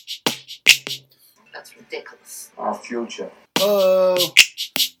That's ridiculous. Our future. Oh,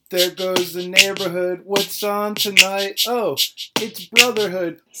 there goes the neighborhood. What's on tonight? Oh, it's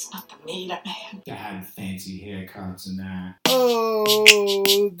Brotherhood. He's not the Minuteman. Got fancy haircuts and that.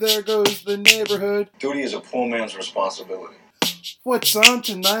 Oh, there goes the neighborhood. Duty is a poor man's responsibility. What's on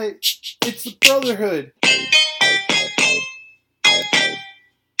tonight? It's the Brotherhood.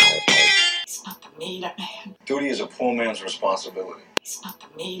 He's not the Minuteman. Duty is a poor man's responsibility. He's not the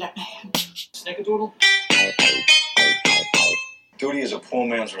Minuteman. Snickerdoodle? Duty is a poor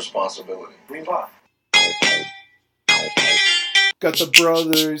man's responsibility. Reebok. Got the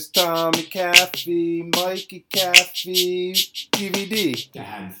brothers Tommy Caffey, Mikey Caffey, DVD.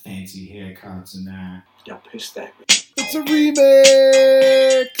 Got fancy haircuts and that. Y'all pissed at me. It's a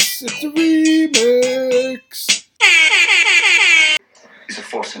remix! It's a remix! He's a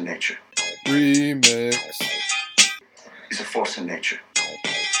force in nature. Remix. He's a force in nature.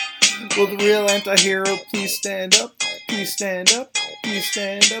 Will the real anti-hero please stand up? Please stand up. Please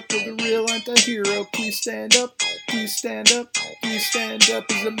stand up. Will the real anti-hero please stand up? Please stand up. Please stand up.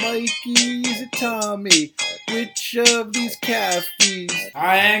 Is it Mikey? Is it Tommy? Which of these Caffeys?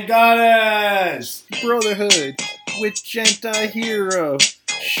 I ain't got us! Brotherhood. Which anti-hero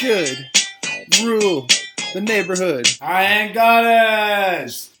should rule the neighborhood? I ain't got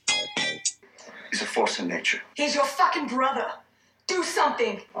us! He's a force in nature. He's your fucking brother. Do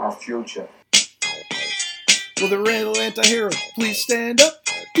something. Our future. Will the real anti-hero please stand up?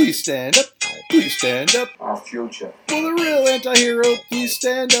 Please stand up. Please stand up. Our future. Will the real anti-hero please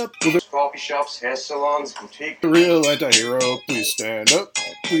stand up? Will the Coffee shops, hair salons, boutique. real anti-hero please stand up?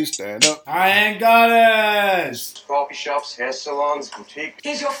 Please stand up. I ain't got us! Coffee shops, hair salons, boutique.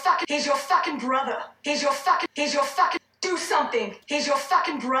 He's your fucking brother. He's your fucking, do something. He's your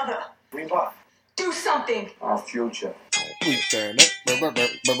fucking brother. Reebok. Do something. Our future. Please stand up.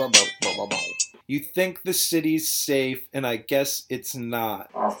 You think the city's safe, and I guess it's not.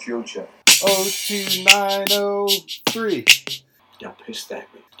 Our future. 02903. Y'all pissed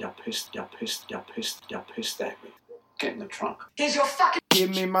at me. Y'all pissed at me. Get in the trunk. He's your fucking. Give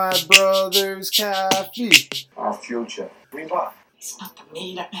me my brother's coffee. Our future. Reebok. He's not the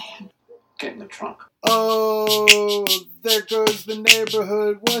Minuteman. Get in the trunk. Oh, there goes the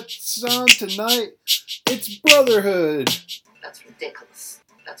neighborhood. What's on tonight? It's Brotherhood. That's ridiculous.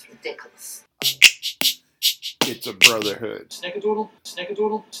 That's ridiculous. It's a Brotherhood. Snickerdoodle?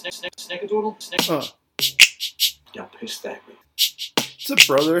 Snickerdoodle? Snickerdoodle? Y'all pissed at me. It's a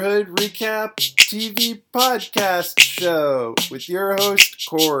Brotherhood recap TV podcast show with your host,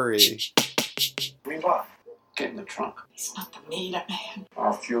 Corey. Reebok. Get in the trunk. He's not the Minuteman.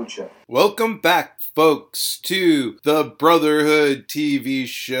 Our future. Welcome back, folks, to the Brotherhood TV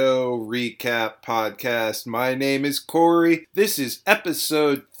show recap podcast. My name is Corey. This is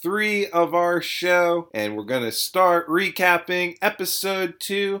episode 3 of our show, and we're going to start recapping episode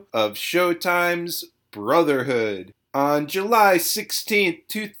 2 of Showtime's Brotherhood. On July 16th,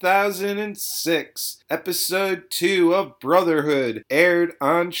 2006, episode 2 of Brotherhood aired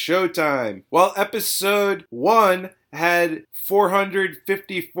on Showtime, while episode 1 had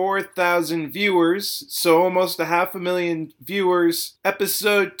 454,000 viewers, so almost 500,000 viewers.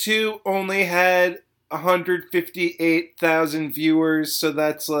 Episode 2 only had 158,000 viewers, so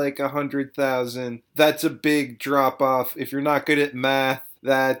that's like 100,000. That's a big drop off. If you're not good at math,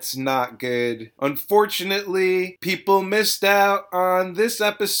 that's not good. Unfortunately, people missed out on this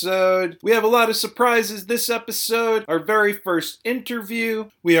episode. We have a lot of surprises this episode. Our very first interview.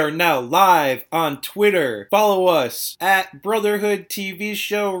 We are now live on Twitter. Follow us at Brotherhood TV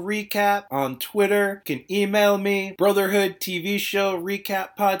Show Recap on Twitter. You can email me, Brotherhood TV Show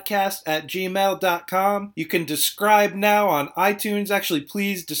Recap Podcast at gmail.com. You can describe now on iTunes. Actually,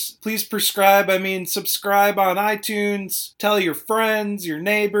 please prescribe. Subscribe on iTunes. Tell your friends, your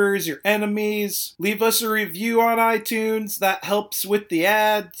neighbors, your enemies. Leave us a review on iTunes. That helps with the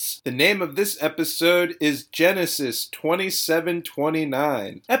ads. The name of this episode is Genesis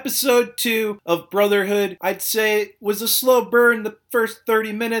 2729. Episode 2 of Brotherhood, I'd say, was a slow burn the first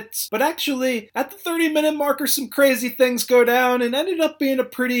 30 minutes, but actually, at the 30-minute marker, some crazy things go down and ended up being a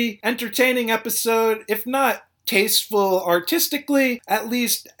pretty entertaining episode, if not tasteful artistically, at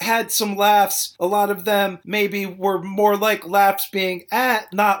least had some laughs. A lot of them maybe were more like laughs being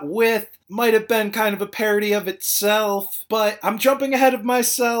at, not with. Might have been kind of a parody of itself, but I'm jumping ahead of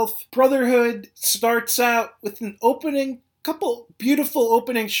myself. Brotherhood starts out with an opening Couple beautiful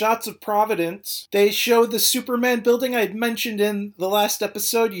opening shots of Providence. They show the Superman building I had mentioned in the last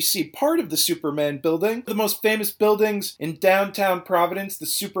episode. You see part of the Superman building. The most famous buildings in downtown Providence, the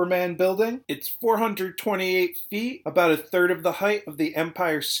Superman building. It's 428 feet, about a third of the height of the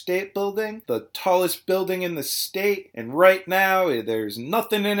Empire State Building, the tallest building in the state. And right now, there's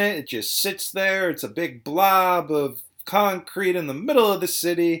nothing in it. It just sits there. It's a big blob of concrete in the middle of the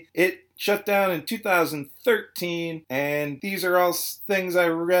city. It shut down in 2013, and these are all things I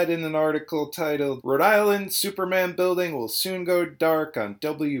read in an article titled Rhode Island Superman Building Will Soon Go Dark on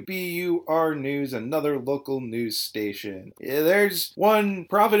WBUR News, another local news station. There's one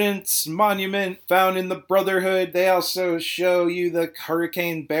Providence monument found in the Brotherhood. They also show you the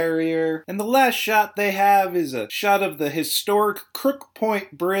hurricane barrier, and the last shot they have is a shot of the historic Crook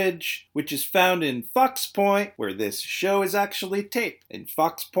Point Bridge, which is found in Fox Point, where this show is actually taped, in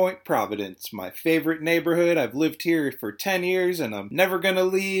Fox Point, Providence. My favorite neighborhood. I've lived here for 10 years and I'm never gonna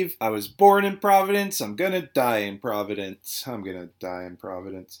leave. I was born in Providence. I'm gonna die in Providence.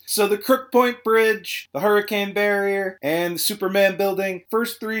 So the Crook Point Bridge, the hurricane barrier, and the Superman building.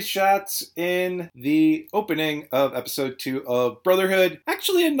 First three shots in the opening of episode 2 of Brotherhood.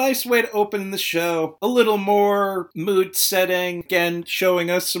 Actually a nice way to open the show. A little more mood setting. Again, showing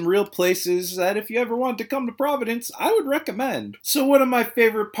us some real places that if you ever want to come to Providence, I would recommend. So one of my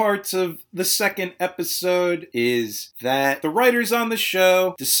favorite parts of the second episode is that the writers on the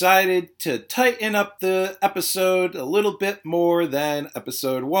show decided to tighten up the episode a little bit more than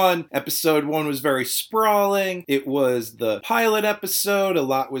episode 1. Episode 1 was very sprawling. It was the pilot episode. A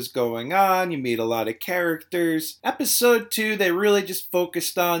lot was going on. You meet a lot of characters. Episode 2, they really just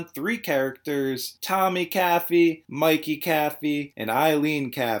focused on 3 characters: Tommy Caffey, Mikey Caffey, and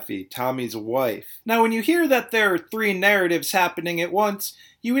Eileen Caffey, Tommy's wife. Now, when you hear that there are 3 narratives happening at once,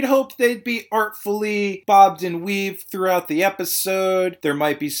 you would hope they'd be artfully bobbed and weaved throughout the episode. There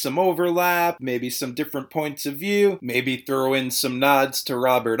might be some overlap, maybe some different points of view, maybe throw in some nods to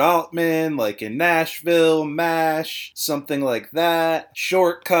Robert Altman, like in Nashville, MASH, something like that.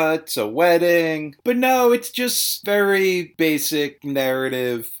 Shortcuts, a wedding. But no, it's just very basic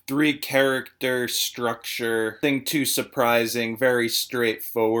narrative, 3-character structure, nothing too surprising, very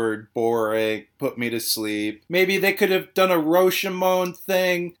straightforward, boring, put me to sleep. Maybe they could have done a Rashomon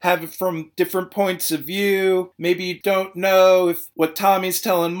thing, have it from different points of view. Maybe you don't know if what Tommy's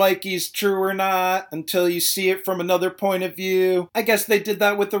telling Mikey's true or not until you see it from another point of view. I guess they did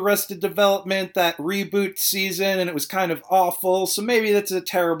that with Arrested Development, that reboot season, and it was kind of awful, so maybe that's a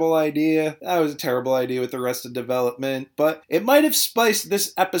terrible idea. That was a terrible idea with Arrested Development, but it might have spiced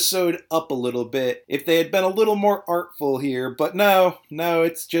this episode up a little bit if they had been a little more artful here, but no,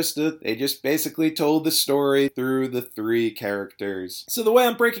 it's just they just basically told the story through the 3 characters. So the way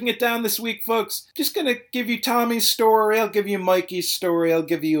I'm breaking it down this week, folks, just gonna give you Tommy's story, I'll give you Mikey's story, I'll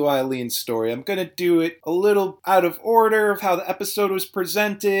give you Eileen's story. I'm gonna do it a little out of order of how the episode was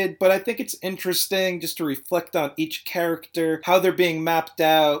presented, but I think it's interesting just to reflect on each character, how they're being mapped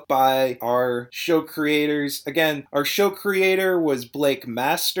out by our show creators. Again, our show creator was Blake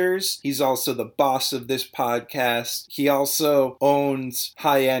Masters. He's also the boss of this podcast. He also owns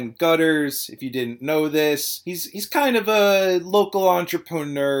High End Gutters. If you didn't know this, he's kind of a local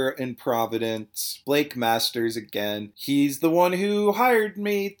entrepreneur in Providence. Blake Masters again. He's the one who hired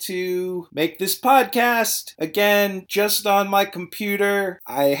me to make this podcast. Again, just on my computer.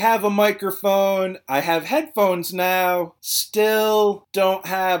 I have a microphone. I have headphones now. Still don't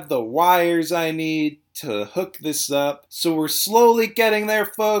have the wires I need to hook this up. So we're slowly getting there,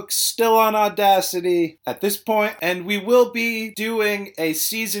 folks. Still on Audacity at this point. And we will be doing a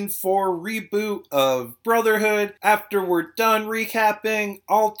season 4 reboot of Brotherhood after we're done recapping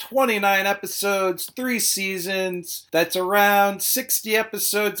all 29 episodes, 3 seasons. That's around 60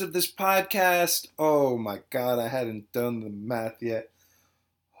 episodes of this podcast. Oh my God, I hadn't done the math yet.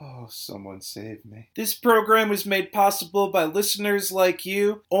 Oh, someone save me. This program was made possible by listeners like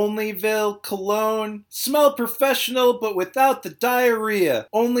you. Onlyville Cologne. Smell professional, but without the diarrhea.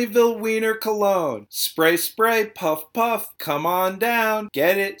 Onlyville Wiener Cologne. Spray, spray, puff, puff. Come on down.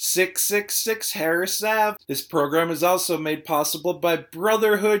 Get it? 666 Harris Ave. This program is also made possible by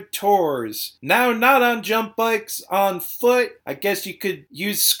Brotherhood Tours. Now not on jump bikes, on foot. I guess you could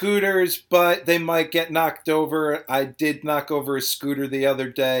use scooters, but they might get knocked over. I did knock over a scooter the other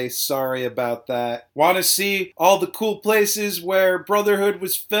day. today. Sorry about that. Want to see all the cool places where Brotherhood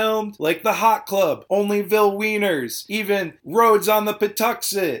was filmed? Like the Hot Club, Onlyville Wieners, even Roads on the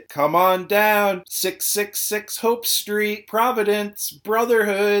Patuxent. Come on down, 666 Hope Street, Providence,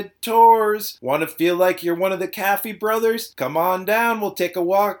 Brotherhood, tours. Want to feel like you're one of the Caffey brothers? Come on down, we'll take a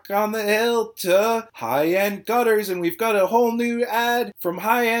walk on the hill to High-End Gutters, and we've got a whole new ad from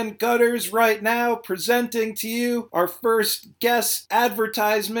High-End Gutters right now, presenting to you our first guest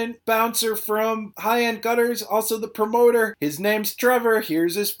advertisement bouncer from High-End Gutters, also the promoter. His name's Trevor.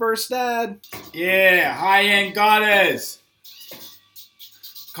 Here's his first ad. Yeah, High-End Gutters.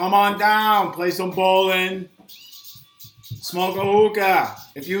 Come on down, play some bowling, smoke a hookah.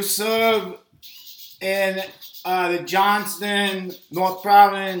 If you serve in the Johnston, North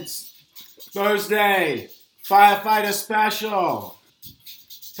Providence, Thursday, firefighter special,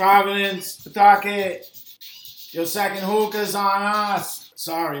 Providence, Pawtucket, your second hookah's on us.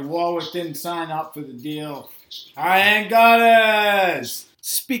 Sorry, Warwick didn't sign up for the deal. High-End Gutters.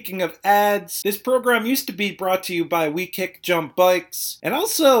 Speaking of ads, this program used to be brought to you by We Kick Jump Bikes. And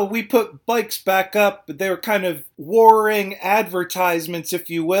also, we put bikes back up, but they were kind of warring advertisements, if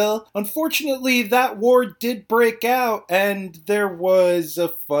you will. Unfortunately, that war did break out, and there was a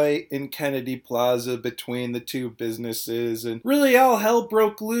fight in Kennedy Plaza between the two businesses, and really all hell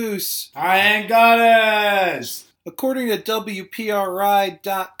broke loose. High-End Gutters. According to WPRI.com,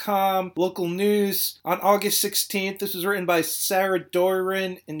 local news, on August 16th, this was written by Sarah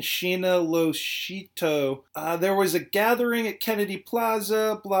Doran and Sheena Loshito. There was a gathering at Kennedy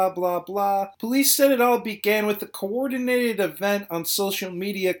Plaza, blah, blah, blah. Police said it all began with a coordinated event on social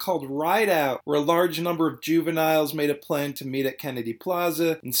media called Ride Out, where a large number of juveniles made a plan to meet at Kennedy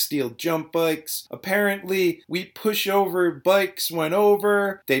Plaza and steal jump bikes. Apparently, We Push Over bikes went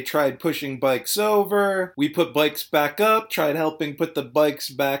over. They tried pushing bikes over. We put bikes back up, tried helping put the bikes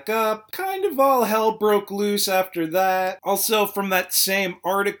back up. Kind of all hell broke loose after that. Also, from that same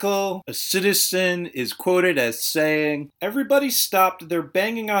article, a citizen is quoted as saying, "Everybody stopped their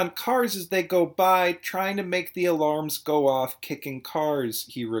banging on cars as they go by, trying to make the alarms go off, kicking cars,"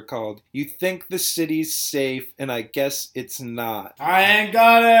 he recalled. "You think the city's safe, and I guess it's not." High-End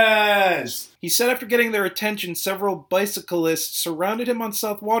Gutters. He said after getting their attention, several bicyclists surrounded him on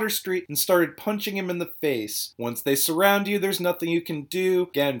South Water Street and started punching him in the face. Once they surround you, there's nothing you can do.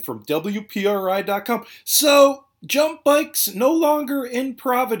 Again, from WPRI.com. So, jump bikes no longer in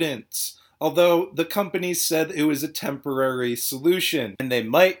Providence, although the company said it was a temporary solution, and they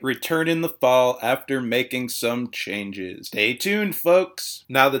might return in the fall after making some changes. Stay tuned, folks.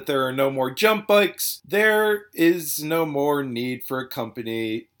 Now that there are no more jump bikes, there is no more need for a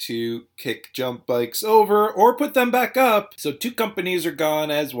company to kick jump bikes over or put them back up. So 2 companies are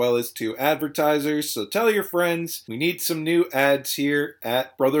gone, as well as 2 advertisers. So tell your friends, we need some new ads here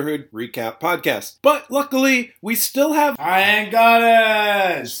at Brotherhood Recap Podcast. But luckily, we still have High-End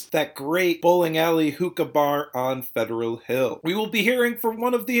Gutters. that great bowling alley hookah bar on Federal Hill. We will be hearing from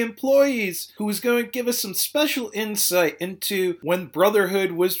one of the employees who is going to give us some special insight into when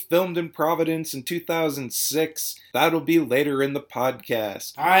Brotherhood was filmed in Providence in 2006. That'll be later in the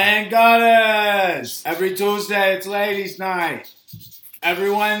podcast. High-End Gutters. Every Tuesday, it's ladies' night.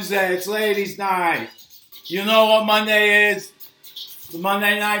 Every Wednesday, it's ladies' night. You know what Monday is? The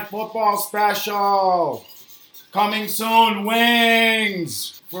Monday Night Football Special. Coming soon,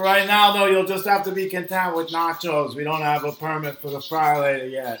 wings. For right now, though, you'll just have to be content with nachos. We don't have a permit for the fryer later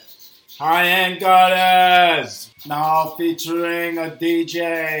yet. High-End Gutters. Now featuring a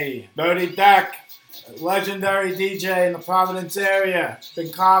DJ. Dirty Deck. Legendary DJ in the Providence area.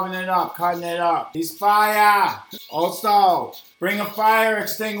 Been carving it up, cutting it up. He's fire. Also, bring a fire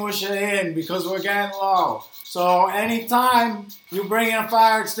extinguisher in because we're getting low. So anytime you bring in a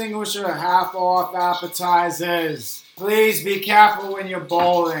fire extinguisher, half off appetizers. Please be careful when you're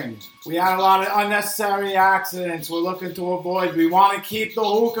bowling. We had a lot of unnecessary accidents we're looking to avoid. We want to keep the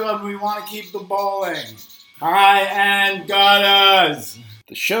hookah and we want to keep the bowling. High-End Gutters.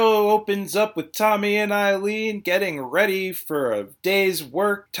 The show opens up with Tommy and Eileen getting ready for a day's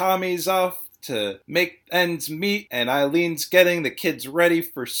work. Tommy's off to make ends meet, and Eileen's getting the kids ready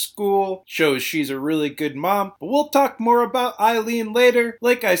for school. Shows she's a really good mom, but we'll talk more about Eileen later.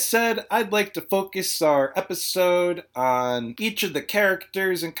 Like I said, I'd like to focus our episode on each of the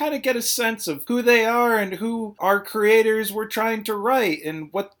characters and kind of get a sense of who they are and who our creators were trying to write and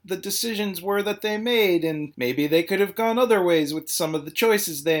what the decisions were that they made, and maybe they could have gone other ways with some of the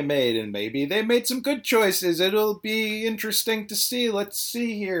choices they made, and maybe they made some good choices. It'll be interesting to see. Let's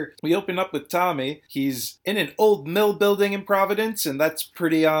see here. We open up with Tommy. He's He's in an old mill building in Providence, and that's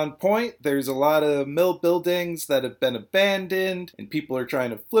pretty on point. There's a lot of mill buildings that have been abandoned, and people are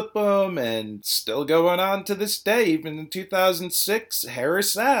trying to flip them, and still going on to this day. Even in 2006,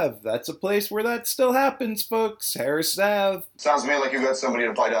 Harris Ave. That's a place where that still happens, folks. Harris Ave. Sounds to me like you got somebody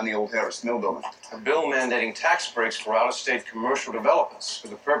to buy down the old Harris Mill building. A bill mandating tax breaks for out-of-state commercial developments for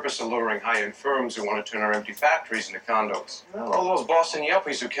the purpose of luring high-end firms who want to turn our empty factories into condos. Well, all those Boston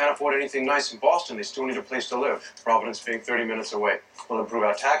yuppies who can't afford anything nice in Boston, they still need a place to live. Providence being 30 minutes away. We'll improve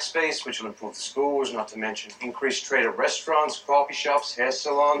our tax base, which will improve the schools, not to mention increased trade at restaurants, coffee shops, hair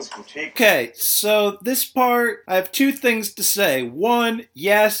salons, boutiques. Okay, so this part, I have two things to say. One,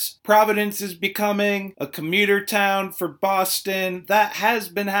 yes, Providence is becoming a commuter town for Boston. That has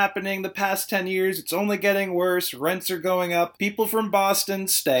been happening the past 10 years. It's only getting worse. Rents are going up. People from Boston,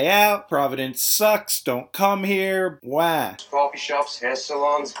 stay out. Providence sucks. Don't come here. Wah. Coffee shops, hair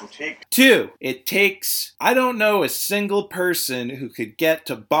salons, boutiques. Two, it takes, I don't know a single person who could get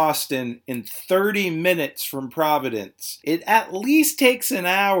to Boston in 30 minutes from Providence. It at least takes an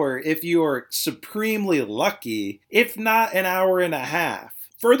hour if you are supremely lucky, if not an hour and a half.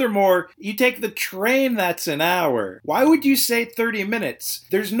 Furthermore, you take the train, that's an hour. Why would you say 30 minutes?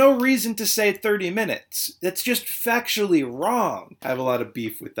 There's no reason to say 30 minutes. That's just factually wrong. I have a lot of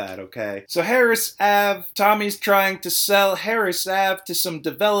beef with that, okay? So Harris Ave, Tommy's trying to sell Harris Ave to some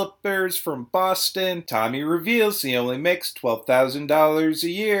developers from Boston. Tommy reveals he only makes $12,000 a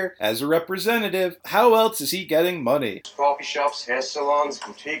year as a representative. How else is he getting money? Coffee shops, hair salons,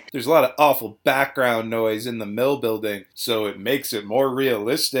 boutiques. There's a lot of awful background noise in the mill building, so it makes it more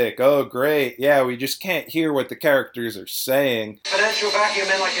realistic. Oh, great. Yeah, we just can't hear what the characters are saying. Financial vacuum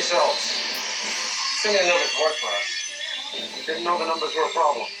men like yourselves. Send in another court class. Didn't know the numbers were a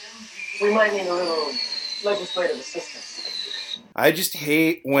problem. We might need a little legislative assistance. I just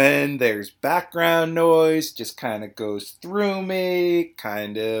hate when there's background noise, just kind of goes through me,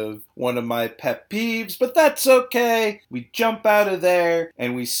 kind of one of my pet peeves, but that's okay. We jump out of there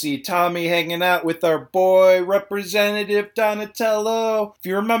and we see Tommy hanging out with our boy, Representative Donatello. If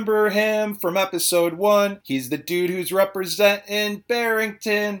you remember him from episode 1, he's the dude who's representing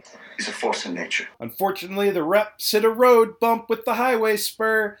Barrington. He's a force in nature. Unfortunately, the reps hit a road bump with the highway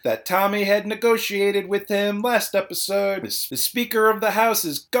spur that Tommy had negotiated with him last episode. The Speaker of the House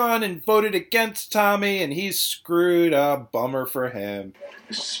is gone and voted against Tommy, and he's screwed. Bummer for him.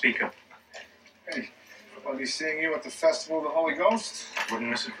 Mr. Speaker. Hey, I'll be seeing you at the Festival of the Holy Ghost. Wouldn't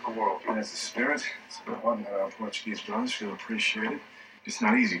miss it for the world. That's the spirit. It's important that our Portuguese brothers feel appreciated. It's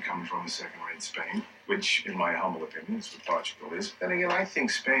not easy coming from a second-rate Spain, which, in my humble opinion, is what Portugal is. Then again, I think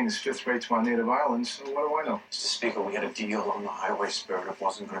Spain is fifth-rate to our native island, so what do I know? Mr. Speaker, we had a deal on the highway spur and it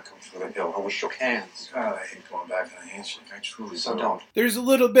wasn't going to come through the hill, and we shook hands. God, I hate going back on a handshake. I truly So don't. There's a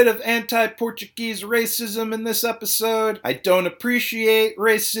little bit of anti-Portuguese racism in this episode. I don't appreciate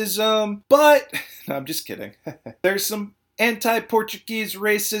racism, but... No, I'm just kidding. There's some anti-Portuguese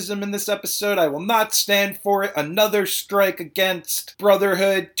racism in this episode. I will not stand for it. Another strike against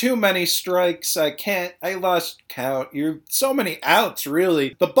Brotherhood. Too many strikes. I lost count. You're so many outs,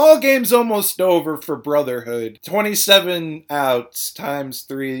 really. The ball game's almost over for Brotherhood. 27 outs times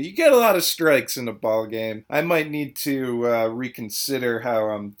 3. You get a lot of strikes in a ball game. I might need to reconsider how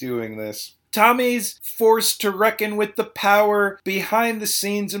I'm doing this. Tommy's forced to reckon with the power behind the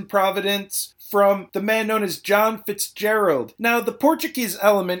scenes in Providence from the man known as John Fitzgerald. Now, the Portuguese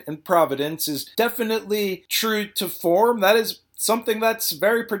element in Providence is definitely true to form. That is something that's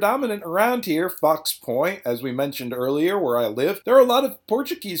very predominant around here. Fox Point, as we mentioned earlier, where I live, there are a lot of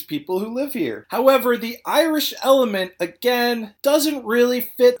Portuguese people who live here. However, the Irish element, again, doesn't really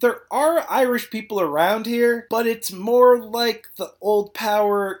fit. There are Irish people around here, but it's more like the old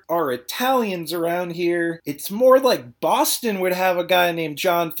power are Italians around here. It's more like Boston would have a guy named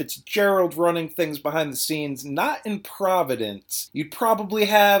John Fitzgerald running things behind the scenes, not in Providence. You'd probably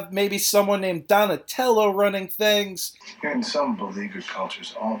have maybe someone named Donatello running things. In some beleaguered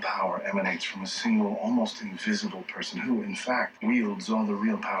cultures, all power emanates from a single, almost invisible person who, in fact, wields all the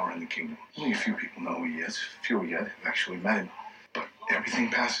real power in the kingdom. Only a few people know who he is. Few yet have actually met him. But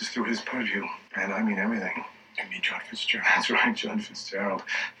everything passes through his purview. And I mean everything. You mean John Fitzgerald? That's right, John Fitzgerald.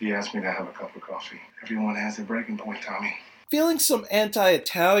 He asked me to have a cup of coffee. Everyone has their breaking point, Tommy. Feeling some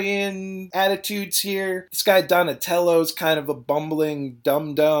anti-Italian attitudes here. This guy Donatello's kind of a bumbling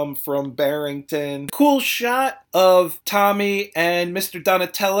dum-dum from Barrington. Cool shot. of Tommy and Mr.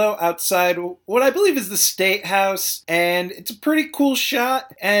 Donatello outside what I believe is the State House, and it's a pretty cool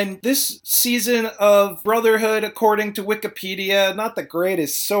shot. And this season of Brotherhood, according to Wikipedia, not the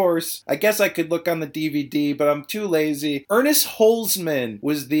greatest source. I guess I could look on the DVD, but I'm too lazy. Ernest Holzman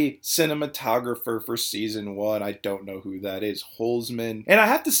was the cinematographer for season 1. I don't know who that is, Holzman. And I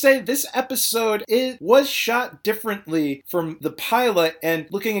have to say, this episode, it was shot differently from the pilot. And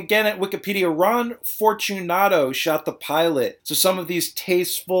looking again at Wikipedia, Ron Fortunato shot the pilot. So some of these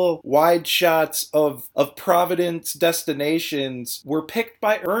tasteful wide shots of Providence destinations were picked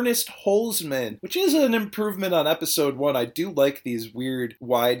by Ernest Holzman, which is an improvement on episode 1. I do like these weird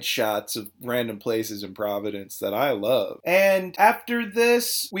wide shots of random places in Providence that I love. And after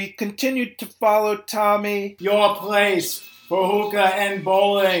this, we continued to follow Tommy. Your place for hookah and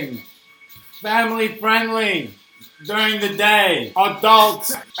bowling. Family friendly during the day.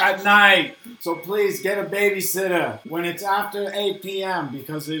 Adults at night. So please get a babysitter when it's after 8 p.m.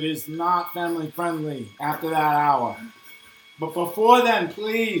 because it is not family friendly after that hour. But before then,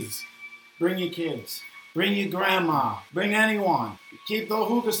 please bring your kids. Bring your grandma. Bring anyone. Keep the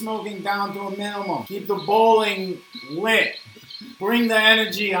hookah smoking down to a minimum. Keep the bowling lit. Bring the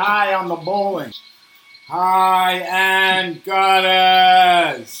energy high on the bowling. High and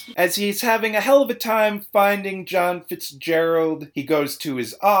gutters. As he's having a hell of a time finding John Fitzgerald, he goes to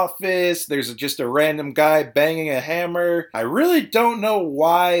his office. There's just a random guy banging a hammer. I really don't know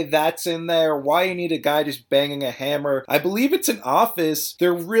why that's in there, why you need a guy just banging a hammer. I believe it's an office.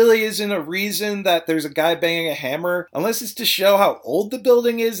 There really isn't a reason that there's a guy banging a hammer, unless it's to show how old the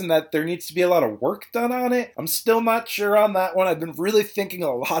building is and that there needs to be a lot of work done on it. I'm still not sure on that one. I've been really thinking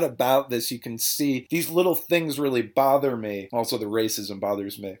a lot about this. You can see these little things really bother me. Also, the racism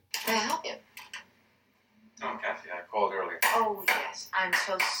bothers me. Can I help you? No, Kathy, I called earlier. Oh, yes. I'm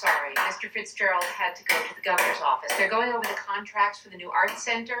so sorry. Mr. Fitzgerald had to go to the governor's office. They're going over the contracts for the new art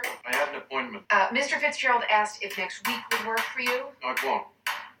center. I have an appointment. Mr. Fitzgerald asked if next week would work for you. No, it won't.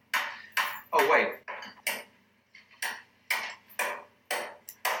 Oh, wait.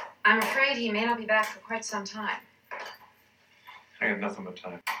 I'm afraid he may not be back for quite some time. I have nothing but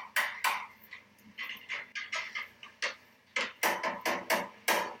time.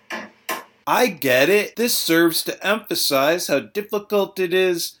 I get it. This serves to emphasize how difficult it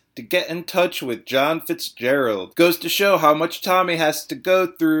is to get in touch with John Fitzgerald. Goes to show how much Tommy has to go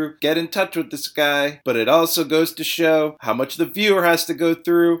through, get in touch with this guy, but it also goes to show how much the viewer has to go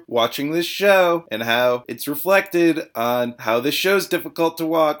through watching this show, and how it's reflected on how this show's difficult to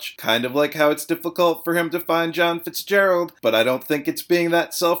watch, kind of like how it's difficult for him to find John Fitzgerald, but I don't think it's being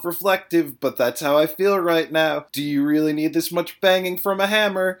that self-reflective, but that's how I feel right now. Do you really need this much banging from a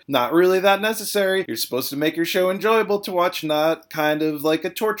hammer? Not really that necessary. You're supposed to make your show enjoyable to watch, not kind of like a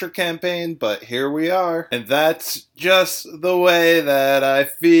torture campaign, but here we are. And that's just the way that I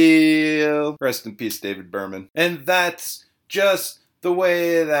feel. Rest in peace, David Berman. And that's just the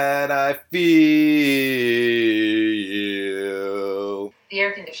way that I feel. The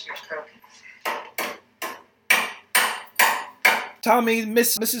air conditioner's broken. Tommy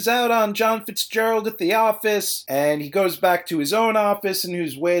misses out on John Fitzgerald at the office, and he goes back to his own office, and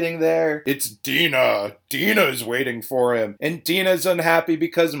who's waiting there? It's Dina. Dina's waiting for him, and Dina's unhappy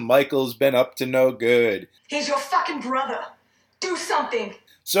because Michael's been up to no good. He's your fucking brother. Do something.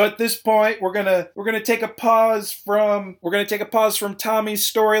 So at this point, we're gonna take a pause from Tommy's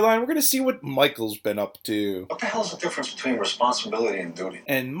storyline. We're gonna see what Michael's been up to. What the hell's the difference between responsibility and duty?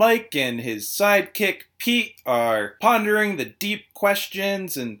 And Mike and his sidekick Pete are pondering the deep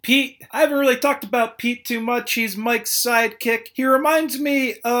questions. And Pete, I haven't really talked about Pete too much. He's Mike's sidekick. He reminds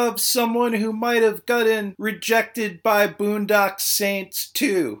me of someone who might have gotten rejected by Boondock Saints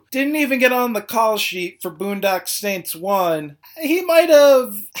 2. Didn't even get on the call sheet for Boondock Saints 1. He might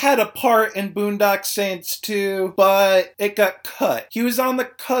have had a part in Boondock Saints 2, but it got cut. He was on the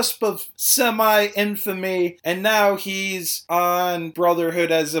cusp of semi-infamy, and now he's on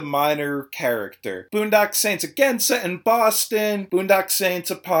Brotherhood as a minor character. Boondock Saints, again set in Boston. Boondock Saints,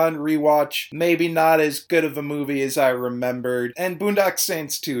 upon rewatch, maybe not as good of a movie as I remembered. And Boondock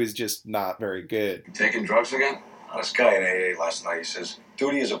Saints 2 is just not very good. You taking drugs again? This guy in AA last night, he says,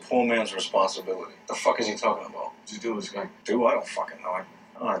 duty is a poor man's responsibility. The fuck is he talking about? What's he do, this guy? Do? I don't fucking know.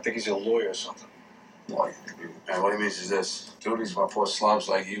 I think he's a lawyer or something. Lawyer? And what he means is this. Duty's what poor slobs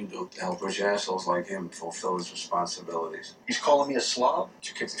like you do to help rich assholes like him fulfill his responsibilities. He's calling me a slob?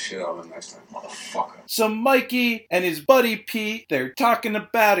 You kick the shit out of him next time. Motherfucker. So Mikey and his buddy Pete, they're talking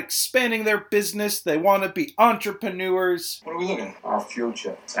about expanding their business. They want to be entrepreneurs. What are we looking? Our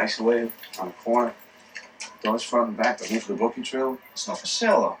future. It's isolated on the corner. Doors front and back. The roof of the bookie trailer. It's not for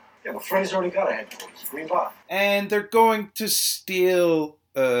sale, though. Yeah, but Freddy's already got a headquarters, Green Bar. And they're going to steal,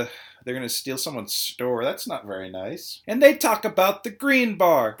 they're going to steal someone's store. That's not very nice. And they talk about the Green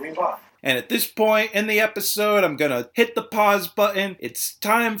Bar. Green Bar. And at this point in the episode, I'm gonna hit the pause button. It's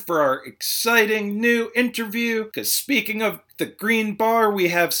time for our exciting new interview. Because speaking of the Green Bar, we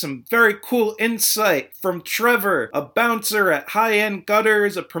have some very cool insight from Trevor, a bouncer at High End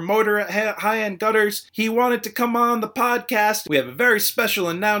Gutters, a promoter at High End Gutters. He wanted to come on the podcast. We have a very special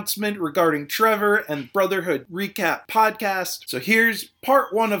announcement regarding Trevor and Brotherhood Recap Podcast. So here's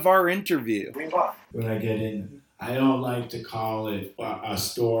part one of our interview. Green Bar. When I get in, I don't like to call it a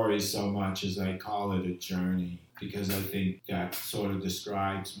story so much as I call it a journey, because I think that sort of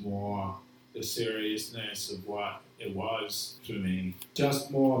describes more the seriousness of what it was for me. Just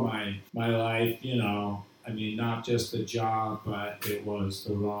more my life, you know. I mean, not just the job, but it was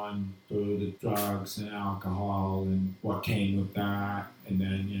the run through the drugs and alcohol and what came with that. And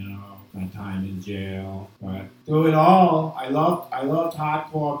then, you know, my time in jail. But through it all, I loved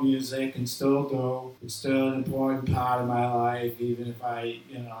hardcore music and still do. It's still an important part of my life, even if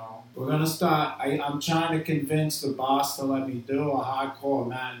we're going to start. I'm trying to convince the boss to let me do a hardcore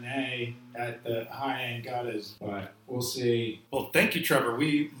matinee at the High End Gutters, but we'll see. Well, thank you, Trevor.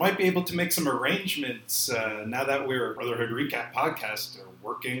 We might be able to make some arrangements now that we're a Brotherhood Recap Podcast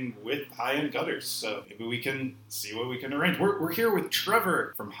working with High End Gutters. So maybe we can see what we can arrange. We're here with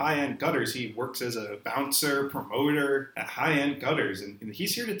Trevor from High End Gutters. He works as a bouncer, promoter at High End Gutters, and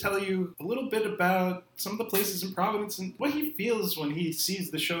he's here to tell you a little bit about some of the places in Providence and what he feels when he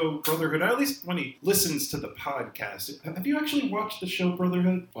sees the show Brotherhood, or at least when he listens to the podcast. Have you actually watched the show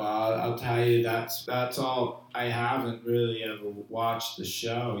Brotherhood? Well, I'll tell you, that's all. I haven't really ever watched the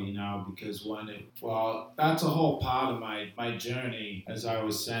show, you know, because that's a whole part of my journey. As I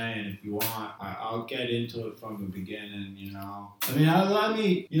was saying, if you want, I'll get into it from the beginning, you know. I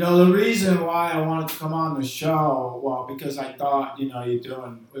mean, the reason why I wanted to come on the show, well, because I thought, you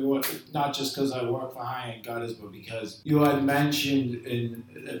know, not just because I work for High End Gutters, but because you had mentioned in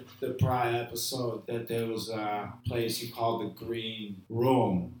the prior episode that there was a place you called the Green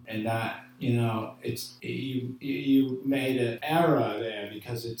Room, and that, you know, you made an error there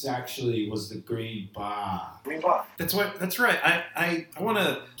because it's actually was the Green Bar. Green Bar. That's right. I want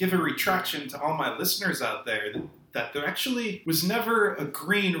to give a retraction to all my listeners out there that there actually was never a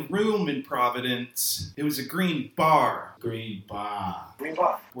green room in Providence. It was a green bar. Green Bar. Green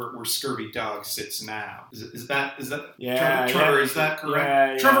Bar. Where Scurvy Dog sits now. Is that yeah, Trevor, yeah, is that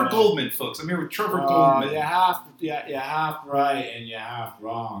correct? Yeah, Trevor Goldman, folks. I'm here with Trevor Goldman. You're half right and you're half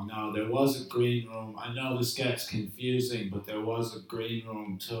wrong. No, there was a green room. I know this gets confusing, but there was a green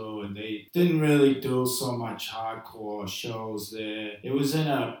room too, and they didn't really do so much hardcore shows there. It was in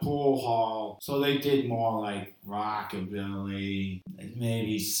a pool hall, so they did more like rockabilly,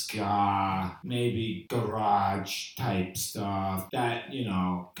 maybe ska, maybe garage type stuff that, you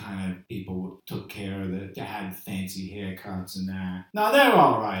know, kind of people took care of it. They had fancy haircuts and that. Now they're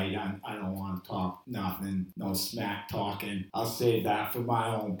all right. I don't want to talk nothing, no smack talking. I'll save that for my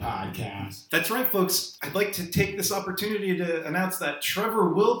own podcast. That's right, folks. I'd like to take this opportunity to announce that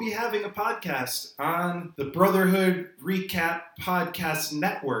Trevor will be having a podcast on the Brotherhood Recap Podcast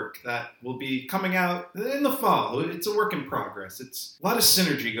Network that will be coming out in the fall. It's a work in progress. It's a lot of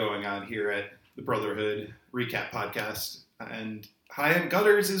synergy going on here at the Brotherhood Recap Podcast, and High End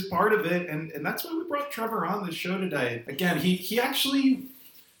Gutters is part of it, and that's why we brought Trevor on the show today. Again, he actually...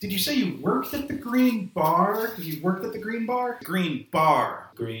 Did you say you worked at the Green Bar? You worked at the Green Bar? Green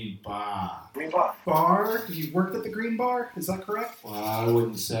Bar. Green Bar. Green Bar. Bar? You worked at the Green Bar? Is that correct? Well, I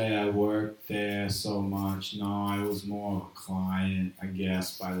wouldn't say I worked there so much. No, I was more of a client, I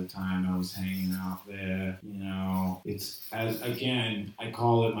guess, by the time I was hanging out there. You know, I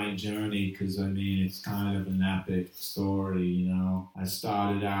call it my journey because, I mean, it's kind of an epic story, you know. I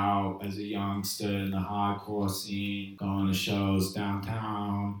started out as a youngster in the hardcore scene, going to shows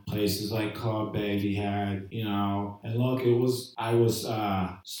downtown, places like Club Baby had, you know. And look, I was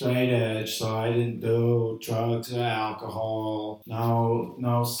straight edge, so I didn't do drugs or alcohol,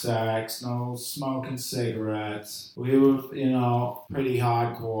 no sex, no smoking cigarettes. We were, you know, pretty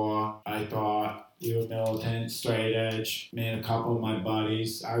hardcore, I thought. We were militant, straight edge. Me and a couple of my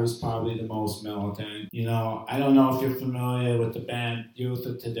buddies. I was probably the most militant. You know, I don't know if you're familiar with the band Youth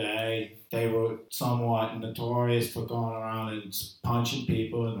of Today. They were somewhat notorious for going around and punching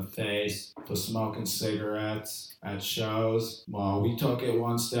people in the face for smoking cigarettes at shows. Well, we took it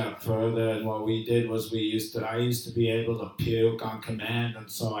one step further, and what we did was I used to be able to puke on command,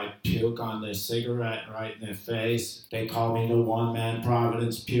 and so I'd puke on their cigarette right in their face. They called me the one-man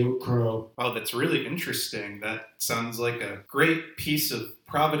Providence Puke Crew. Oh, that's really interesting. That sounds like a great piece of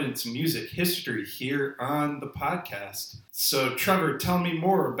Providence music history here on the podcast. So, Trevor, tell me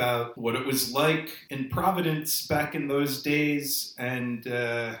more about what it was like in Providence back in those days. And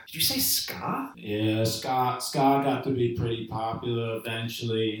did you say ska? Yeah, ska got to be pretty popular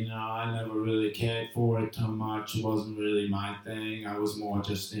eventually. You know, I never really cared for it too much. It wasn't really my thing. I was more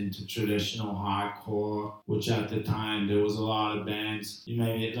just into traditional hardcore, which at the time there was a lot of bands. You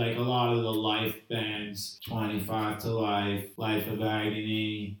maybe like a lot of the Life bands, 25 to Life, Life of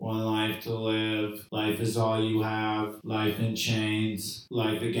Agony, One Life to Live, Life is All You Have, Life in Chains,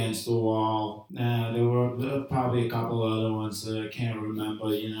 Life Against the Wall. There were probably a couple other ones that I can't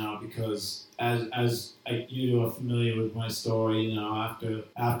remember, you know, because as you are familiar with my story, you know,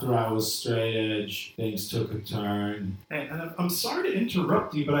 after I was straight edge, things took a turn. Hey, I'm sorry to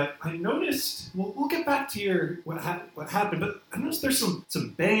interrupt you, but I noticed, we'll get back to what happened, but I noticed there's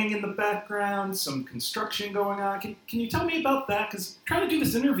some banging in the background, some construction going on. Can you tell me about that? Because I'm trying to do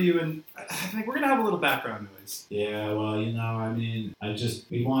this interview, and I think we're going to have a little background noise. Yeah, well, you know, I mean,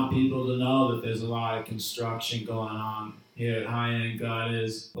 we want people to know that there's a lot of construction going on here at High End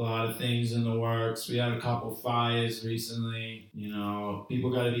Gutters, a lot of things in the works. We had a couple fires recently. You know,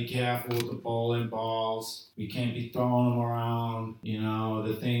 people got to be careful with the bowling balls. We can't be throwing them around. You know,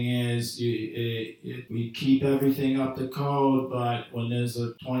 the thing is, we keep everything up to code, but when there's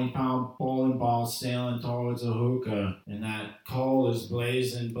a 20-pound bowling ball sailing towards a hookah and that coal is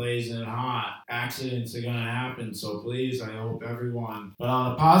blazing hot, accidents are going to happen. So please, I hope everyone. But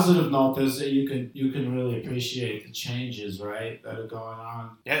on a positive note, you can really appreciate the changes, right, that are going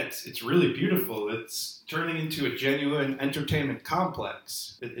on. Yeah, it's really beautiful. It's turning into a genuine entertainment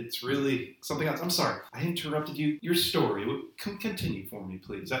complex. It's really something else. I'm sorry, I interrupted you. Your story. Continue for me,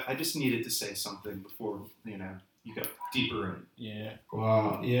 please. I just needed to say something before, you go deeper in. Yeah.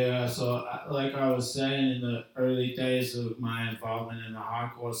 Well, yeah, so like I was saying, in the early days of my involvement in the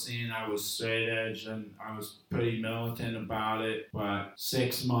hardcore scene, I was straight edge and I was pretty militant about it. But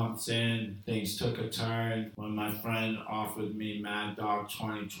 6 months in, things took a turn when my friend offered me Mad Dog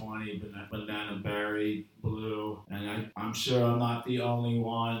 2020 Banana Berry Blue. And I'm sure I'm not the only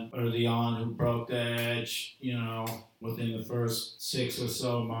one early on who broke the edge, you know, within the first 6 or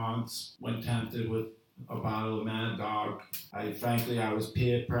so months when tempted with a bottle of Mad Dog. I was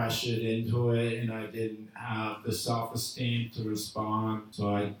peer pressured into it, and I didn't have the self-esteem to respond,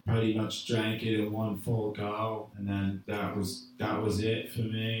 so I pretty much drank it in one full go, and then that was it for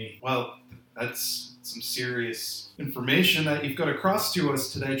me. Well, that's some serious information that you've got across to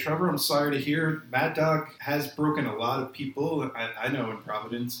us today, Trevor. I'm sorry to hear. Mad Dog has broken a lot of people, I know, in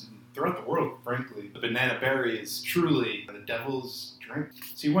Providence and throughout the world, frankly. The banana berry is truly the devil's drink.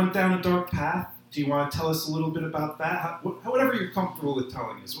 So you went down a dark path. Do you want to tell us a little bit about that? Whatever you're comfortable with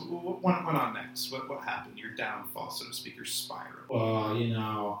telling us. What went on next? What happened? Your downfall, so to speak, your spiral. Well, you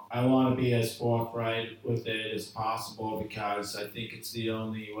know, I want to be as forthright with it as possible because I think it's the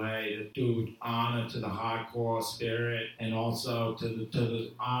only way to do honor to the hardcore spirit and also to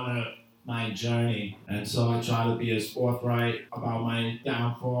the honor my journey. And so I try to be as forthright about my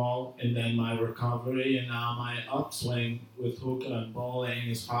downfall and then my recovery and now my upswing with hookah and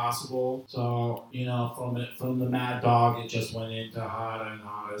bowling as possible. So, you know, from the Mad Dog, it just went into harder and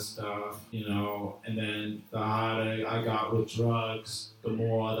harder stuff, you know, and then the harder I got with drugs, the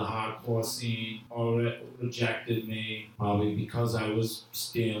more the hardcore scene rejected me, probably because I was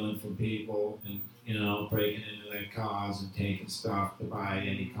stealing from people and, you know, breaking into their cars and taking stuff to buy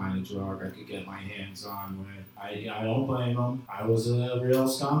any kind of drug I could get my hands on with. I don't blame them. I was a real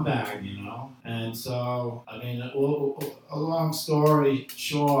scumbag, you know? And so, I mean, a long story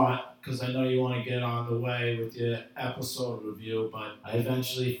short, because I know you want to get on the way with your episode review, but I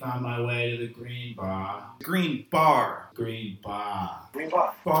eventually found my way to the Green Bar. Green Bar. Green Bar. Green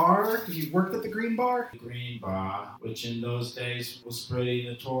Bar. Bar? You worked at the Green Bar? The Green Bar, which in those days was pretty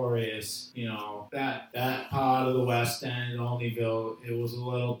notorious. You know, that part of the West End, Olneyville, it was a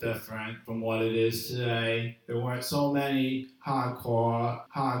little different from what it is today. There weren't so many hardcore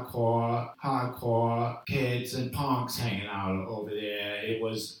kids and punks hanging out over there. It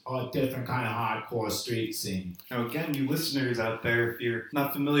was a different kind of hardcore street scene. Now again, you listeners out there, if you're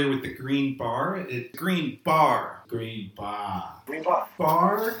not familiar with the Green Bar, it's Green Bar. Green Bar. Green Bar.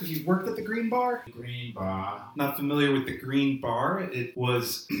 Bar? You worked at the Green Bar? Green Bar. Not familiar with the Green Bar? It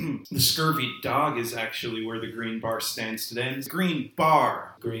was the Scurvy Dog is actually where the Green Bar stands today. And Green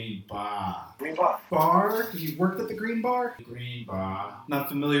Bar. Green Bar. Green Bar. Bar? You worked at the Green Bar? Green Bar. Not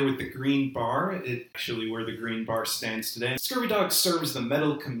familiar with the Green Bar. It's actually where the Green Bar stands today. Scurvy Dog serves the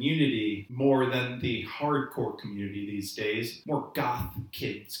metal community more than the hardcore community these days. More goth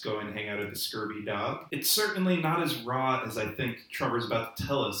kids go and hang out at the Scurvy Dog. It's certainly not as raw as I think Trevor's about to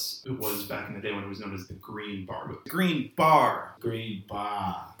tell us it was back in the day when it was known as the Green Bar. But Green Bar. Green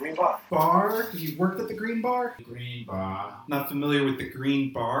Bar. Green Bar. Bar? You worked at the Green Bar? Green Bar. Not familiar with the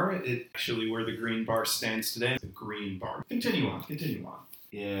Green Bar. It's actually where the Green Bar stands today. The Green Bar. Continue on.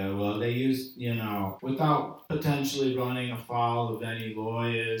 Yeah, well, they used, without potentially running afoul of any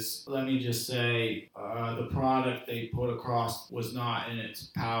lawyers, let me just say, the product they put across was not in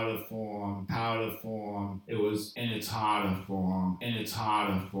its powder form. It was in its harder form.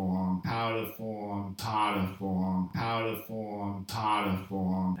 Powder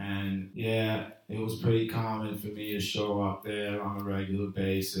form. And yeah, it was pretty common for me to show up there on a regular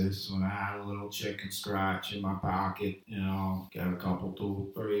basis when I had a little chicken scratch in my pocket, get a couple,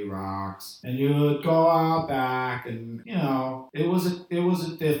 2, 3 rocks, and you would go out back, and it was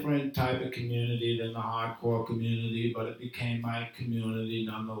a different type of community than the hardcore community, but it became my community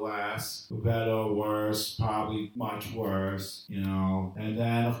nonetheless, for better or worse, probably much worse, and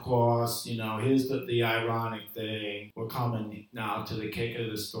then of course, here's the ironic thing. We're coming now to the kick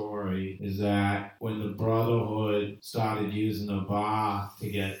of the story, is that when the Brotherhood started using the bar to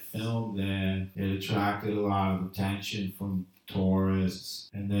get filmed there, it attracted a lot of attention from tourists,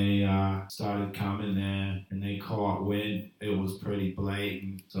 and they started coming there, and they caught wind. It was pretty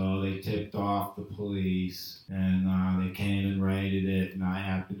blatant, so they tipped off the police, and they came and raided it, and I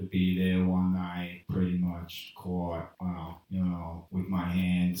happened to be there one night, pretty much caught, with my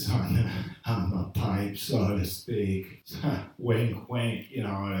hands on the pipe, so to speak. Wink, wink, you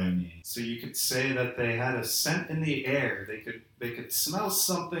know what I mean? So you could say that they had a scent in the air. They could smell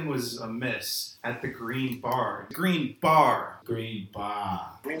something was amiss at the Green Bar. Green Bar. Green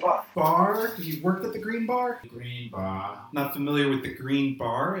Bar. Green Bar. Bar? You worked at the Green Bar? Green Bar. Not familiar with the Green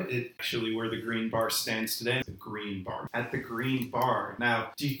Bar. It's actually where the Green Bar stands today. The Green Bar. At the Green Bar.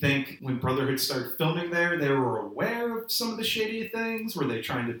 Now, do you think when Brotherhood started filming there, they were aware of some of the shady things? Were they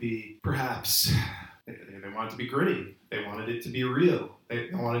trying to be, perhaps, they wanted to be gritty. They wanted it to be real. They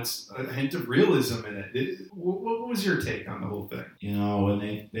wanted a hint of realism in it. What was your take on the whole thing?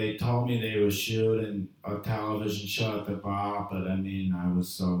 When they told me they were shooting a television show at the bar, but I was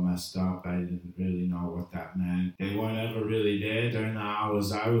so messed up, I didn't really know what that meant. They weren't ever really there during the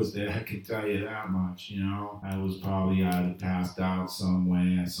hours I was there, I can tell you that much, I was probably either passed out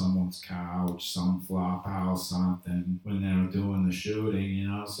somewhere, someone's couch, some flop house, something, when they were doing the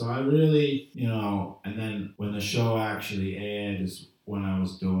shooting, so I really, and then when the show actually aired is when I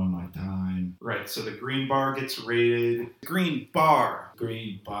was doing my time. Right, so the Green Bar gets raided. Green Bar.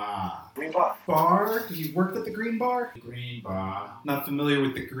 Green Bar. Green Bar. Bar? You worked at the Green Bar? Green Bar. Not familiar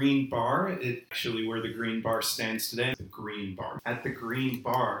with the Green Bar. It's actually where the Green Bar stands today. The Green Bar. At the Green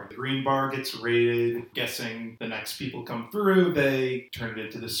Bar. The Green Bar gets raided. Guessing the next people come through, they turn it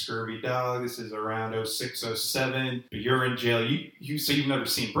into the Scurvy Dog. This is around 06, 07. But you're in jail. You say you've never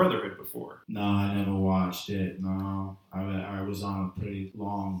seen Brotherhood before. No, I never watched it, no. I was on a pretty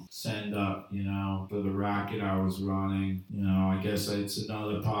long send-up, for the racket I was running. I guess it's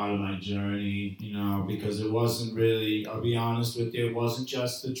another part of my journey, because it wasn't really, I'll be honest with you, it wasn't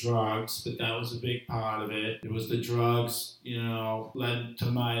just the drugs, but that was a big part of it. It was the drugs, led to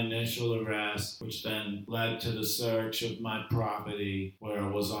my initial arrest, which then led to the search of my property, where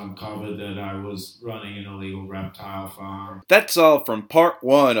it was uncovered that I was running an illegal reptile farm. That's all from part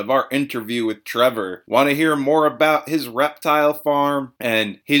 1 of our interview with Trevor. Want to hear more about his reptile farm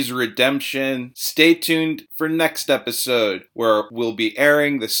and his redemption? Stay tuned for next episode, where we'll be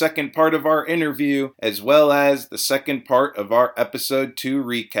airing the second part of our interview as well as the second part of our episode 2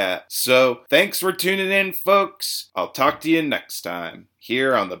 recap. So thanks for tuning in, folks. I'll talk to you next time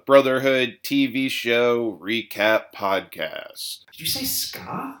here on the Brotherhood TV show recap podcast. Did you say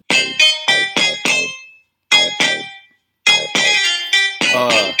ska?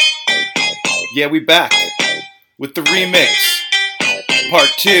 Yeah, we back with the remix, part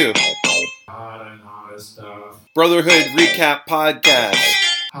 2. Hard stuff. Brotherhood recap podcast.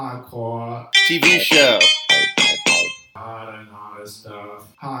 Hardcore. TV show. Hard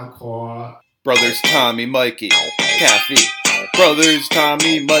stuff. Hardcore. Brothers Tommy, Mikey, Kathy. Brothers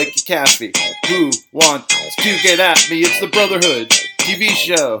Tommy, Mikey, Kathy. Who wants to get at me? It's the Brotherhood TV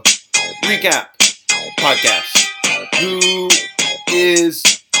show recap podcast. Who is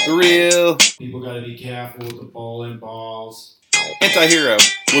the real people gotta be careful with the bowling balls? Anti-hero.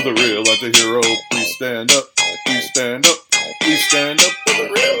 Will the real anti-hero please stand up? Please stand up. Please stand up for the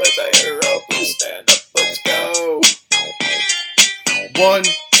real 1,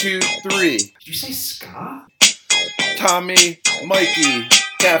 2, 3. Did you say ska? Tommy, Mikey,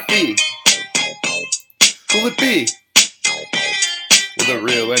 Caffey. Who'll it be? Will the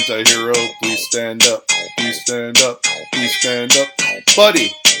real anti-hero please stand up? Please stand up. Please stand up.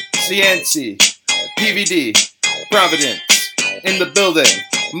 Buddy, Cianci, PVD, Providence, in the building.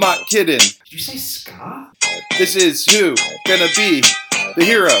 I'm not kidding. Did you say ska? This is who gonna be the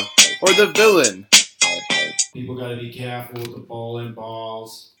hero or the villain. People gotta be careful with the bowling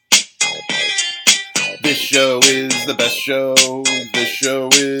balls. This show is the best show. This show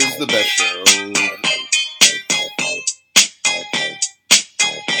is the best show.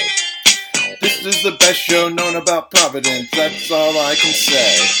 This is the best show known about Providence. That's all I can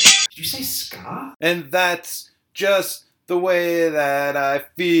say. Did you say ska? And that's just the way that I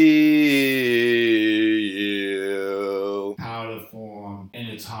feel. Powder form in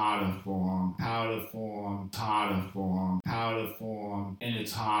its harder form. Powder form, harder form. Powder form in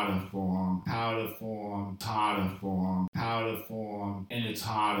its harder form. Powder form, harder form. Powder form in its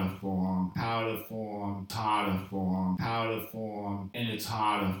harder form. Powder form, harder form. Powder form in its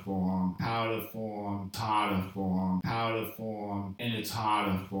harder form. Powder form, harder form. Powder form in its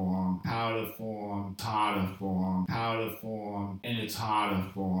harder form. Powder form, harder form. Powder form in its harder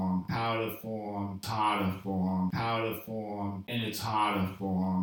form. Powder form, harder form. Powder form in its harder form.